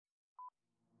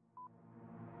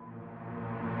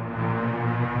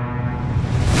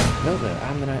Hello there,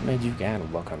 I'm the TheNightmareDuke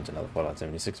and welcome to another Fallout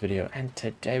 76 video, and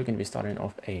today we're going to be starting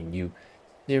off a new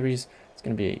series. It's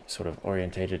going to be sort of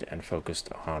orientated and focused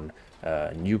on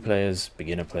new players,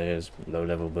 beginner players,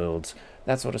 low-level builds,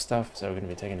 that sort of stuff. So we're going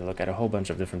to be taking a look at a whole bunch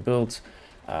of different builds,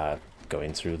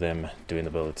 going through them, doing the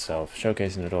build itself,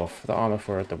 showcasing it off, the armor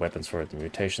for it, the weapons for it, the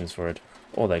mutations for it,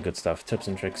 all that good stuff, tips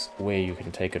and tricks, where you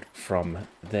can take it from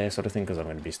there sort of thing, because I'm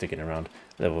going to be sticking around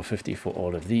level 50 for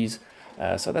all of these.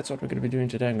 So that's what we're going to be doing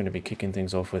today. I'm going to be kicking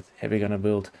things off with heavy gunner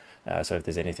build. So if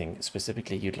there's anything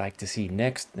specifically you'd like to see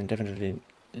next, then definitely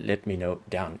let me know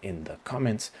down in the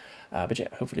comments. But yeah,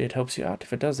 hopefully it helps you out.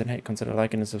 If it does, then hey, consider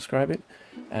liking and subscribing.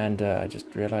 And I just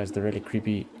realized the really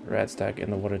creepy rat stag in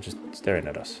the water just staring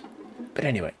at us. But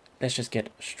anyway, let's just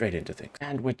get straight into things.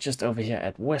 And we're just over here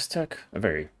at West Turk, a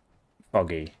very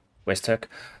foggy West Turk.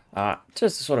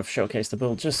 Just to sort of showcase the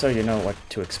build, just so you know what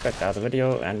to expect out of the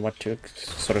video and what to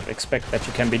sort of expect that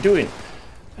you can be doing.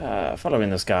 Following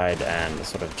this guide and the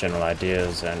sort of general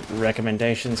ideas and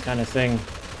recommendations kind of thing.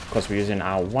 Of course, we're using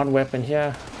our one weapon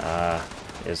here.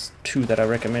 There's two that I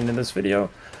recommend in this video,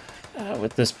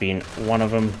 with this being one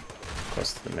of them. Of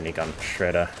course, the minigun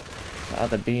shredder. The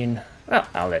other being, well,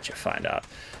 I'll let you find out.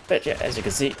 But yeah, as you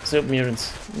can see, super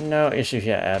mutants, no issue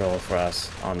here at all for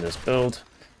us on this build.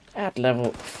 At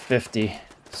level 50,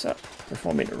 so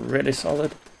performing really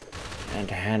solid and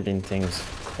handling things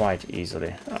quite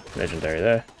easily. Oh, legendary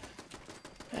there.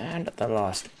 And the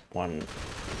last one,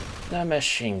 the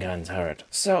machine gun turret.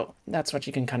 So that's what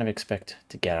you can kind of expect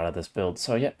to get out of this build.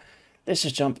 So yeah, let's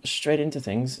just jump straight into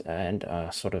things and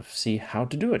sort of see how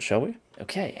to do it, shall we?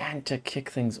 Okay, and to kick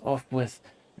things off with,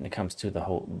 when it comes to the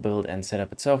whole build and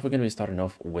setup itself, we're going to be starting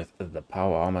off with the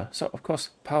power armor. So of course,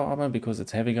 power armor, because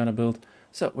it's heavy gunner build.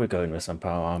 So we're going with some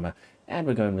power armor, and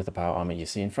we're going with the power armor you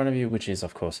see in front of you, which is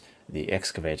of course the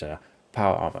excavator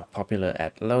power armor. Popular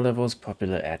at low levels,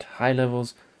 popular at high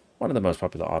levels, one of the most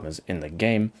popular armors in the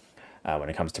game when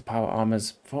it comes to power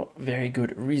armors, for very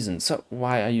good reason. So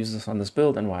why I use this on this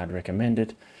build and why I'd recommend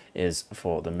it is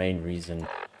for the main reason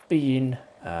being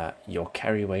your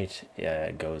carry weight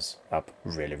goes up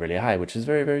really high, which is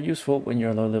very useful when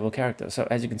you're a low level character. So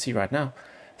as you can see right now,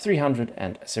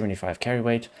 375 carry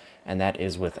weight, and that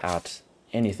is without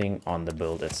anything on the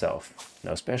build itself.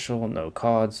 No special, no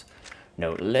cards,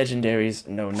 no legendaries,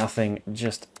 no nothing,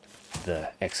 just the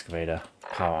excavator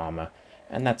power armor.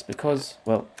 And that's because,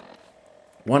 well,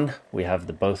 one, we have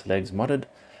the both legs modded.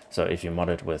 So if you mod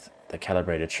it with the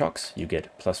calibrated shocks, you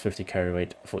get plus 50 carry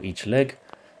weight for each leg,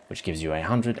 which gives you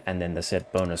 100, and then the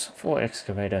set bonus for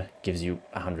excavator gives you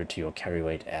 100 to your carry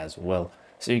weight as well.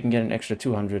 So you can get an extra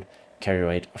 200 carry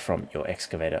weight from your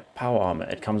excavator power armor.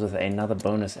 It comes with another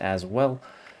bonus as well,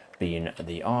 being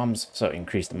the arms. So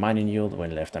increased mining yield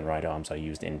when left and right arms are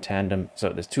used in tandem. So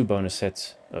there's two bonus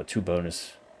sets, or two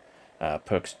bonus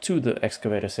perks to the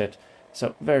excavator set.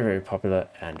 So very popular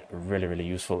and really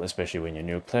useful, especially when you're a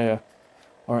new player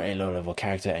or a low level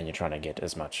character and you're trying to get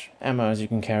as much ammo as you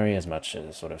can carry, as much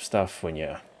sort of stuff when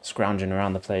you're scrounging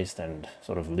around the place and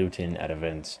sort of looting at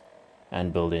events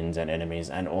and buildings and enemies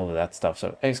and all of that stuff.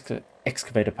 So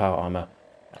excavator power armor,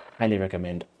 highly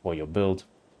recommend for your build.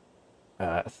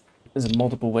 There's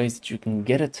multiple ways that you can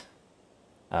get it.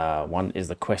 One is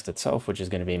the quest itself, which is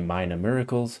going to be Minor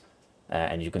Miracles,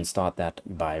 and you can start that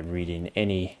by reading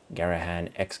any Garahan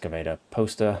excavator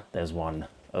poster. There's one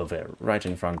over right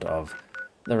in front of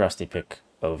the Rusty Pick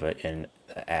over in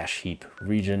the Ash Heap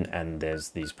region, and there's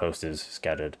these posters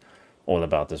scattered all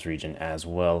about this region as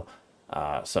well.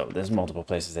 So there's multiple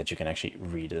places that you can actually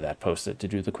read that poster to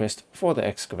do the quest for the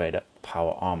excavator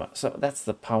power armor. So that's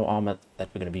the power armor that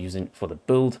we're going to be using for the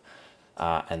build.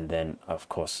 And then of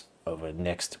course over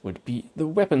next would be the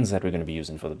weapons that we're going to be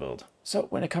using for the build. So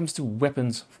when it comes to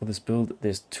weapons for this build,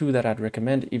 there's two that I'd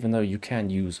recommend, even though you can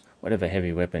use whatever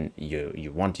heavy weapon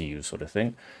you want to use sort of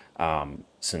thing.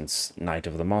 Since Night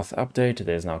of the Moth update,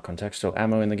 there's now contextual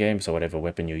ammo in the game, so whatever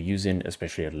weapon you're using,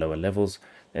 especially at lower levels,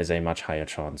 there's a much higher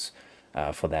chance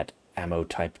for that ammo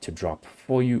type to drop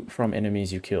for you from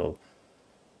enemies you kill.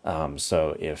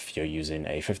 So if you're using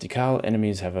a 50 cal,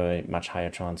 enemies have a much higher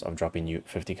chance of dropping you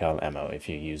 50 cal ammo. If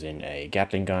you're using a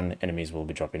Gatling gun, enemies will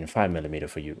be dropping 5mm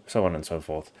for you, so on and so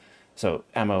forth. So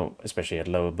ammo, especially at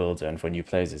lower builds and for new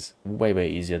players, is way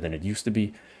easier than it used to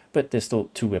be. But there's still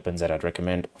two weapons that I'd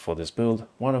recommend for this build.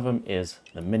 One of them is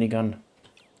the minigun,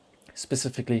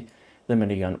 specifically the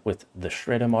minigun with the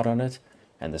shredder mod on it.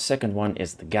 And the second one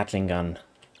is the Gatling gun,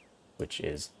 which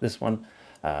is this one.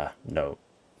 No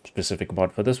specific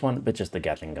mod for this one, but just the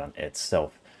Gatling gun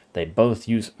itself. They both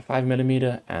use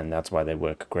 5mm, and that's why they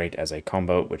work great as a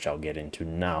combo, which I'll get into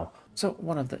now. So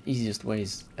one of the easiest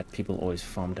ways that people always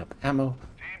farmed up ammo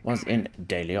was in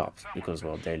daily ops, because,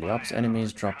 well, daily ops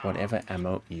enemies drop whatever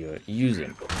ammo you're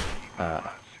using.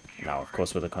 Now, of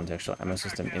course, with the contextual ammo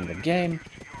system in the game,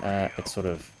 it's sort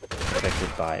of affected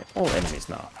by all enemies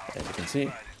now, as you can see.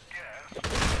 I'll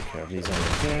take care of these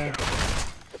enemies here.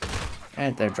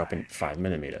 And they're dropping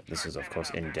 5mm. This is, of course,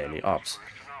 in daily ops.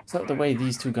 So the way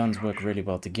these two guns work really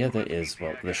well together is,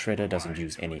 well, the Shredder doesn't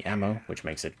use any ammo, which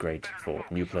makes it great for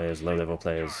new players, low-level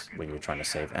players, when you're trying to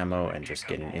save ammo and just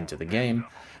getting into the game,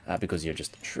 because you're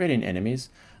just shredding enemies.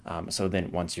 So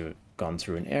then once you've gone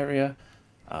through an area,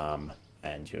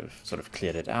 and you've sort of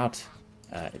cleared it out,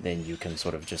 then you can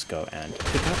sort of just go and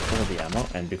pick up all the ammo.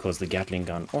 And because the Gatling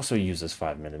gun also uses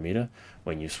 5mm,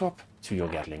 when you swap to your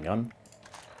Gatling gun,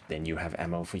 then you have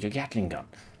ammo for your Gatling gun.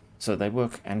 So they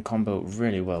work and combo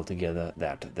really well together,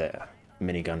 that the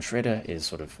minigun shredder is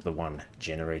sort of the one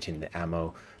generating the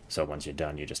ammo. So once you're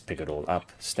done, you just pick it all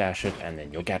up, stash it, and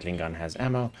then your Gatling gun has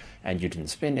ammo, and you didn't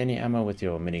spend any ammo with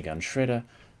your minigun shredder.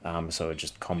 So it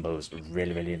just combos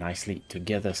really, really nicely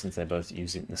together since they're both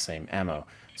using the same ammo.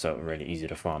 So really easy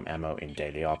to farm ammo in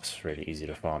daily ops, really easy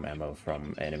to farm ammo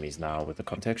from enemies now with the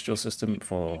contextual system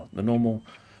for the normal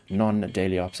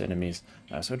non-daily ops enemies.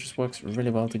 So it just works really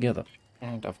well together.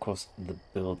 And of course the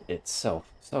build itself.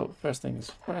 So first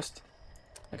things first,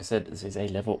 like I said, this is a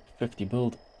level 50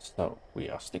 build. So we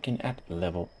are sticking at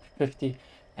level 50,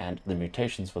 and the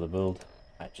mutations for the build,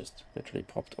 I just literally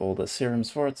popped all the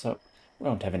serums for it, so we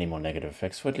won't have any more negative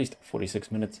effects for at least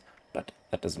 46 minutes, but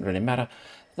that doesn't really matter.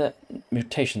 The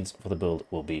mutations for the build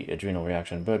will be Adrenal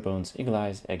Reaction, Bird Bones, Eagle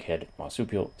Eyes, Egghead,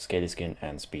 Marsupial, Scaly Skin,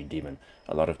 and Speed Demon.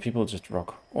 A lot of people just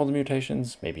rock all the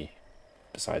mutations, maybe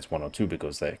besides one or two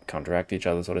because they counteract each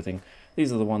other sort of thing.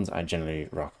 These are the ones I generally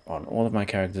rock on all of my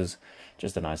characters.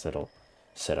 Just a nice little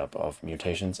setup of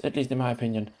mutations, at least in my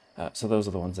opinion. So those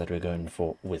are the ones that we're going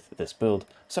for with this build.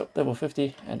 So level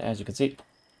 50, and as you can see,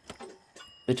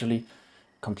 literally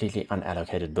completely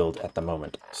unallocated build at the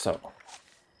moment. So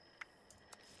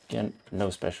again, no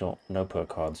special, no perk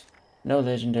cards, no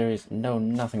legendaries, no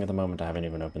nothing at the moment. I haven't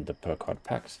even opened the perk card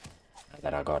packs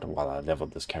that I got while I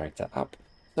leveled this character up.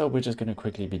 So we're just going to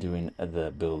quickly be doing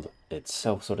the build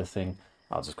itself sort of thing.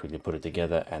 I'll just quickly put it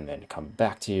together and then come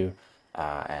back to you.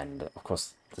 And of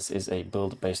course, this is a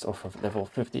build based off of level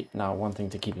 50. Now, one thing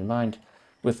to keep in mind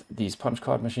with these punch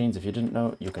card machines, if you didn't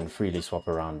know, you can freely swap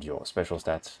around your special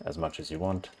stats as much as you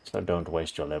want. So don't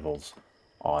waste your levels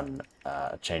on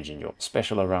changing your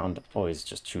special around. Always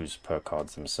just choose perk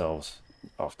cards themselves.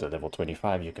 After level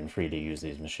 25, you can freely use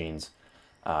these machines.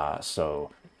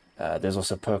 There's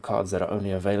also perk cards that are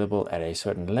only available at a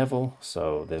certain level,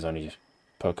 so there's only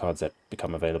perk cards that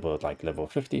become available at like level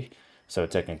 50. So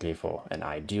technically for an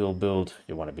ideal build,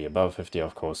 you want to be above 50,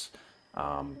 of course,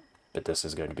 but this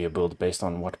is going to be a build based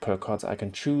on what perk cards I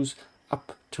can choose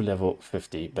up to level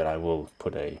 50, but I will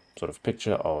put a sort of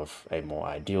picture of a more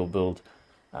ideal build,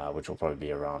 which will probably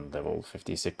be around level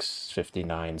 56,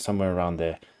 59, somewhere around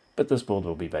there. But this build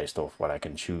will be based off what I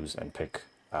can choose and pick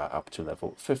up to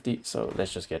level 50, so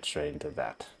let's just get straight into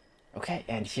that. Okay,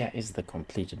 and here is the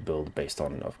completed build based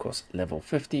on, of course, level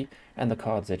 50, and the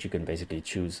cards that you can basically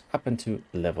choose up into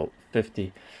level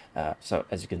 50. So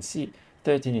as you can see,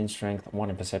 13 in strength, 1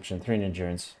 in perception, 3 in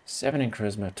endurance, 7 in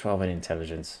charisma, 12 in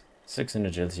intelligence, 6 in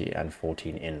agility, and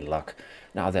 14 in luck.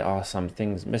 Now there are some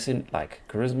things missing, like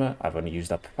charisma. I've only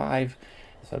used up 5,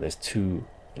 so there's 2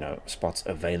 spots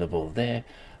available there.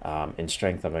 In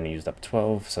strength, I've only used up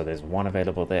 12, so there's 1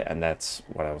 available there, and that's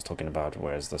what I was talking about,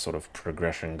 whereas the sort of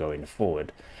progression going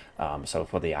forward. So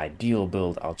for the ideal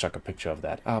build, I'll chuck a picture of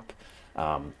that up.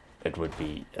 It would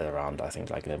be around, I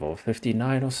think, like level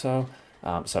 59 or so.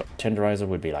 So Tenderizer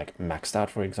would be like maxed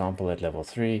out, for example, at level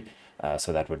 3.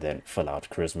 So that would then fill out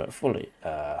charisma fully.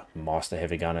 Master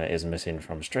Heavy Gunner is missing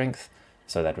from strength,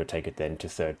 so that would take it then to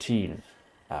 13,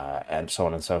 and so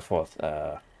on and so forth.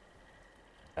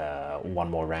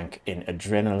 1 more rank in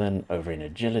adrenaline over in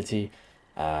agility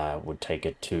would take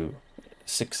it to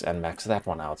 6 and max that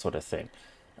one out, sort of thing.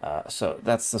 So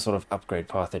that's the sort of upgrade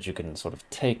path that you can sort of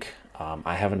take.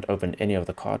 I haven't opened any of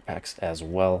the card packs as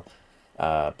well,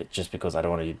 but just because I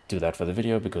don't want to do that for the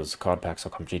video, because card packs are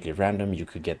completely random. You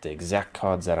could get the exact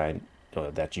cards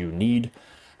that you need.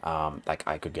 Like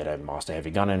I could get a Master Heavy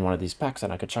Gunner in one of these packs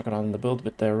and I could chuck it on the build,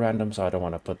 but they're random, so I don't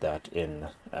want to put that in.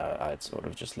 I'd sort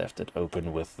of just left it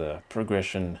open with the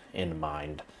progression in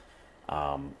mind.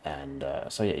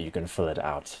 So yeah, you can fill it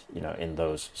out, in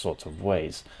those sorts of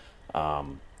ways.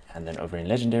 And then over in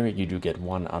Legendary, you do get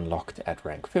one unlocked at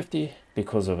rank 50.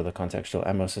 Because of the contextual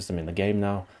ammo system in the game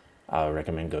now, I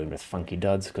recommend going with Funky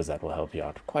Duds, because that will help you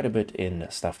out quite a bit in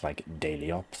stuff like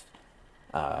daily ops.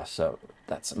 So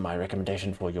that's my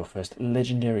recommendation for your first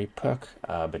Legendary perk,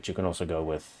 but you can also go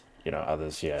with, you know,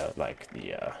 others here, like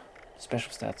the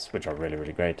special stats, which are really,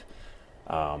 really great.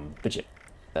 But yeah,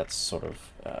 that's sort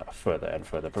of further and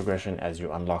further progression as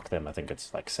you unlock them. I think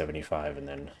it's like 75 and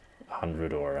then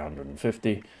 100 or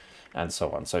 150 and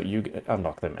so on. So you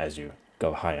unlock them as you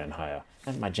go higher and higher.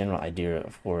 And my general idea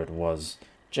for it was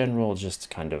general, just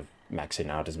kind of maxing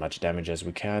out as much damage as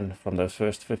we can from those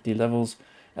first 50 levels,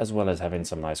 as well as having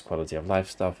some nice quality of life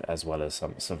stuff, as well as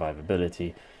some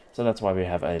survivability. So that's why we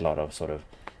have a lot of sort of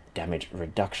damage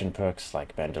reduction perks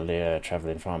like Bandolier,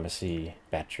 Traveling Pharmacy,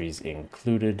 batteries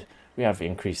included. We have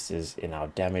increases in our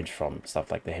damage from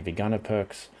stuff like the Heavy Gunner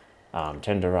perks,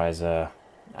 Tenderizer,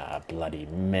 Bloody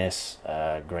Mess,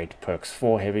 great perks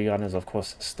for Heavy Gunners, of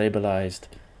course, Stabilized,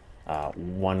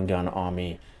 One Gun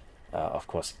Army, of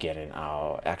course, getting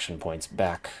our action points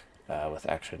back with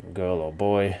Action Girl or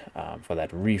Boy for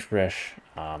that refresh,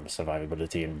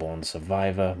 survivability in Born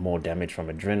Survivor, more damage from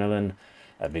Adrenaline,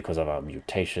 because of our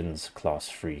mutations. Class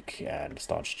Freak and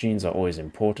Starched Genes are always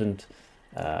important.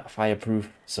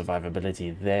 Fireproof,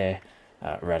 survivability there.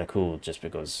 Radical, just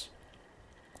because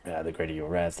the greater your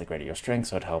rads, the greater your strength,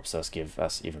 so it helps us, give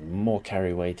us even more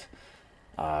carry weight.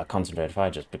 Concentrated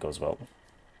Fire, just because, well,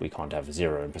 we can't have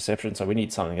 0 in perception, so we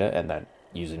need something there, and then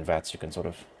using VATS you can sort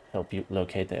of help you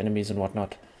locate the enemies and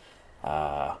whatnot.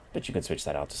 But you can switch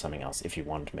that out to something else if you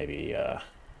want, maybe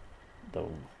the,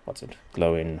 what's it,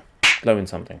 glowing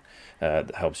something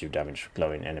that helps you damage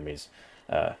glowing enemies.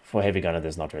 For Heavy Gunner,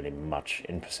 there's not really much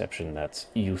in perception that's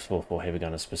useful for Heavy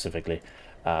Gunner specifically.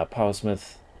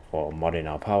 Powersmith for modding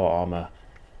our power armor,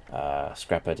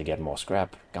 Scrapper to get more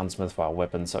scrap, Gunsmith for our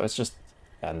weapons. So it's just,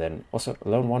 and then also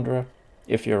Lone Wanderer.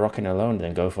 If you're rocking alone,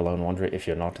 then go for Lone Wanderer. If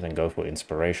you're not, then go for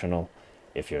Inspirational.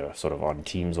 If you're sort of on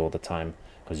teams all the time,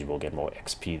 because you will get more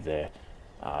XP there.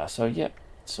 So yeah,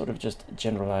 sort of just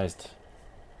generalized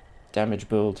damage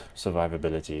build,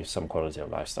 survivability, some quality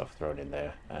of life stuff thrown in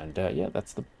there, and yeah,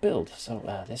 that's the build. So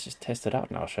let's just test it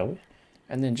out now, shall we?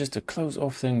 And then just to close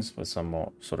off things with some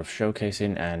more sort of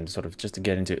showcasing and sort of just to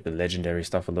get into the legendary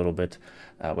stuff a little bit,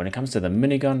 when it comes to the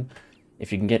minigun,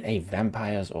 if you can get a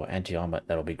vampires or anti-armor,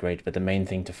 that'll be great, but the main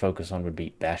thing to focus on would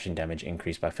be bashing damage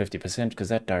increased by 50%, because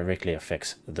that directly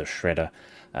affects the shredder.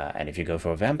 And if you go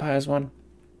for a vampires one,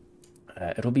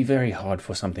 it'll be very hard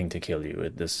for something to kill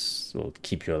you. This will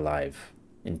keep you alive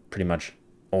in pretty much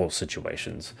all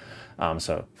situations.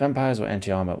 So vampires or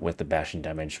anti-armor with the bashing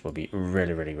damage will be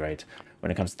really, really great.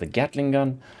 When it comes to the Gatling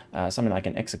gun, something like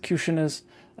an Executioner's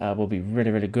will be really,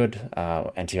 really good.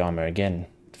 Anti-armor again,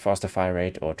 faster fire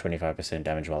rate or 25%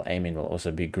 damage while aiming will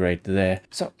also be great there.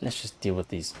 So let's just deal with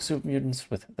these super mutants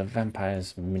with the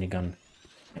vampires minigun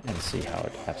and see how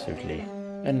it absolutely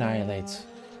annihilates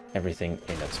everything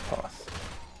in its path.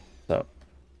 So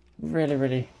really,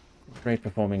 really great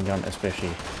performing gun,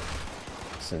 especially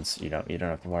since you don't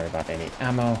have to worry about any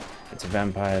ammo. It's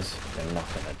vampires, they're not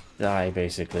gonna die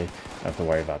basically. You don't have to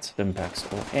worry about stim packs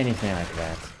or anything like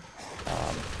that.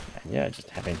 And yeah, just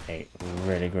having a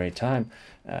really great time.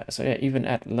 So yeah, even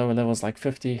at lower levels like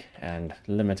 50 and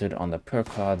limited on the perk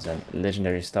cards and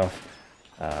legendary stuff,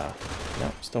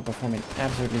 no, still performing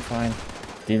absolutely fine.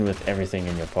 Dealing with everything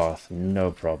in your path,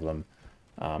 no problem.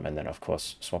 And then of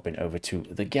course swapping over to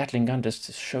the Gatling gun just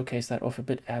to showcase that off a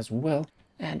bit as well.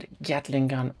 And Gatling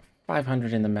gun,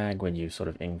 500 in the mag when you sort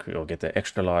of increase or get the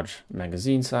extra large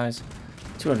magazine size,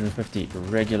 250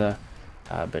 regular,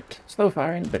 but slow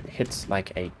firing, but hits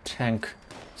like a tank.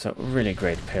 So really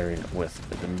great pairing with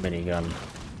the minigun.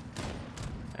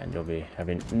 And you'll be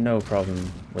having no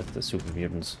problem with the super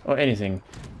mutants or anything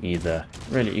either.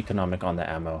 Really economic on the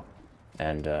ammo.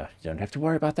 And you don't have to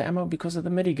worry about the ammo because of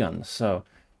the minigun. So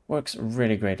works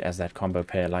really great as that combo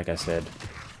pair, like I said.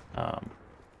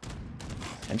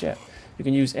 And yeah, you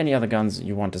can use any other guns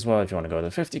you want as well. If you want to go to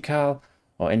the 50 cal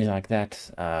or anything like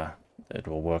that, it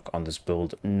will work on this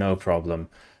build, no problem.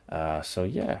 So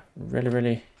yeah, really,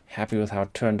 really happy with how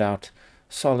it turned out.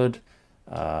 Solid,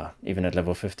 even at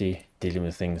level 50, dealing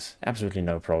with things, absolutely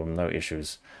no problem, no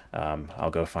issues. I'll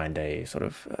go find a sort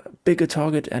of bigger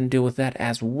target and deal with that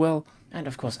as well. And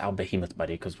of course our Behemoth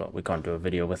buddy, because well, we can't do a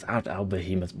video without our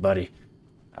Behemoth buddy.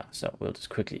 So we'll just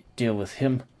quickly deal with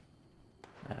him.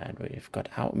 And we've got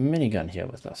our minigun here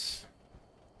with us.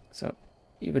 So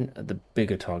even the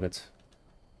bigger targets,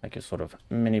 like your sort of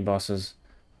mini bosses,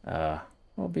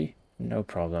 will be no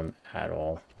problem at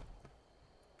all.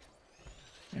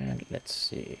 And let's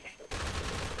see.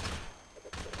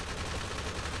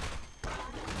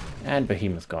 And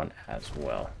Behemoth gun as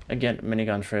well. Again,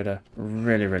 minigun shredder,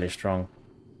 really, really strong.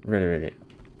 Really, really...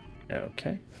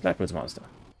 Okay, Flatwoods monster.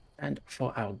 And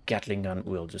for our Gatling gun,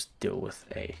 we'll just deal with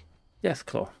a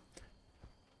Deathclaw,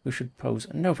 who should pose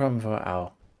no problem for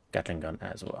our Gatling gun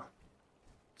as well.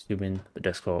 Assuming the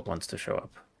Deathclaw wants to show up.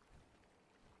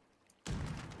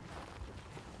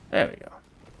 There we go.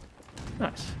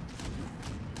 Nice.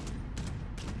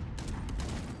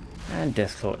 And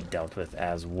Deathclaw dealt with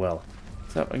as well.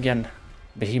 So again,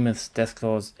 Behemoths,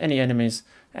 Deathclaws, any enemies,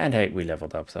 and hey, we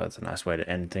leveled up, so it's a nice way to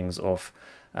end things off.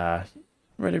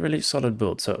 Really, really solid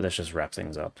build, so let's just wrap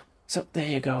things up. So there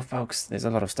you go, folks. There's a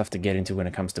lot of stuff to get into when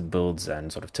it comes to builds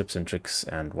and sort of tips and tricks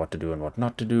and what to do and what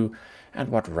not to do and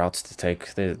what routes to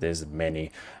take. There's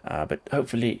many, but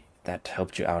hopefully that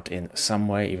helped you out in some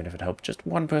way, even if it helped just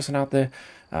one person out there.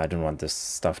 I didn't want this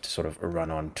stuff to sort of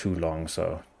run on too long,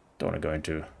 so don't want to go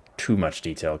into too much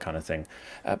detail kind of thing.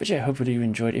 But yeah, hopefully you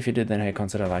enjoyed. If you did, then hey,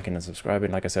 consider liking and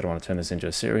subscribing. Like I said, I want to turn this into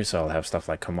a series, so I'll have stuff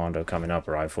like Commando coming up,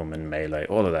 Rifleman, Melee,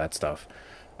 all of that stuff.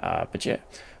 But yeah,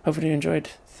 hopefully you enjoyed.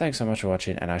 Thanks so much for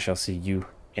watching, and I shall see you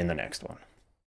in the next one.